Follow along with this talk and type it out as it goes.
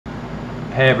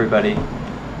Hey everybody.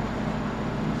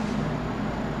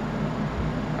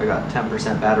 I got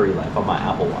 10% battery life on my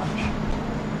Apple Watch.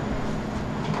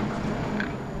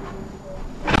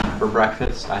 For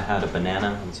breakfast, I had a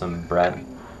banana and some bread.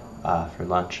 For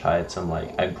lunch, I had some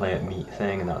like eggplant meat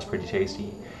thing, and that was pretty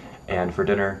tasty. And for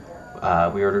dinner,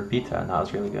 we ordered pizza, and that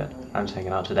was really good. I'm just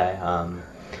hanging out today.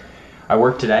 I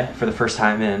worked today for the first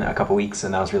time in a couple weeks,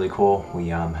 and that was really cool. We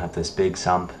had this big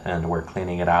sump, and we're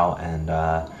cleaning it out. And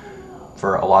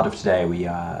for a lot of today,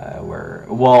 for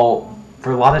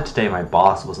a lot of today, my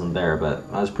boss wasn't there, but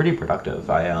I was pretty productive.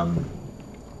 I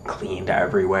cleaned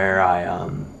everywhere.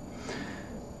 I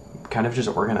kind of just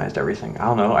organized everything. I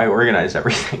don't know. I organized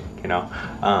everything.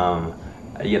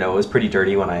 It was pretty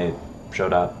dirty when I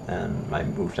showed up, and I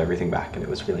moved everything back, and it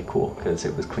was really cool because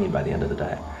it was clean by the end of the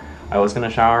day. I was gonna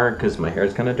shower because my hair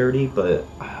is kind of dirty, but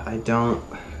I don't.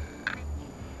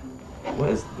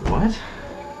 What?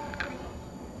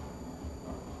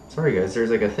 Sorry guys, there's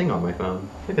like a thing on my phone.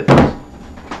 Look at this.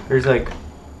 There's like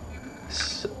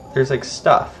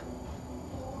stuff.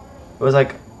 It was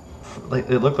like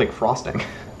it looked like frosting.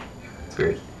 It's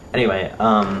weird. Anyway,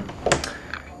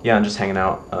 yeah, I'm just hanging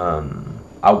out.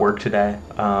 I work today,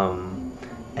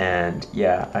 and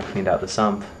yeah, I cleaned out the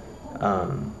sump.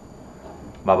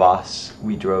 My boss,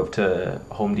 we drove to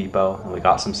Home Depot and we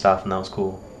got some stuff, and that was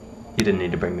cool. He didn't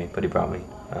need to bring me, but he brought me,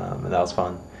 and that was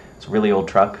fun. It's a really old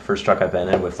truck, first truck I've been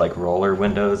in with like roller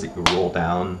windows that you roll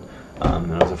down.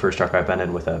 And it was the first truck I've been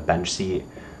in with a bench seat.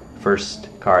 First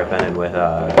car I've been in with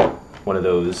one of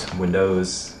those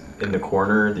windows in the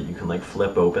corner that you can like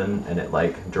flip open and it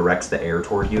like directs the air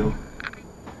toward you.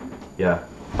 Yeah,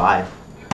 bye.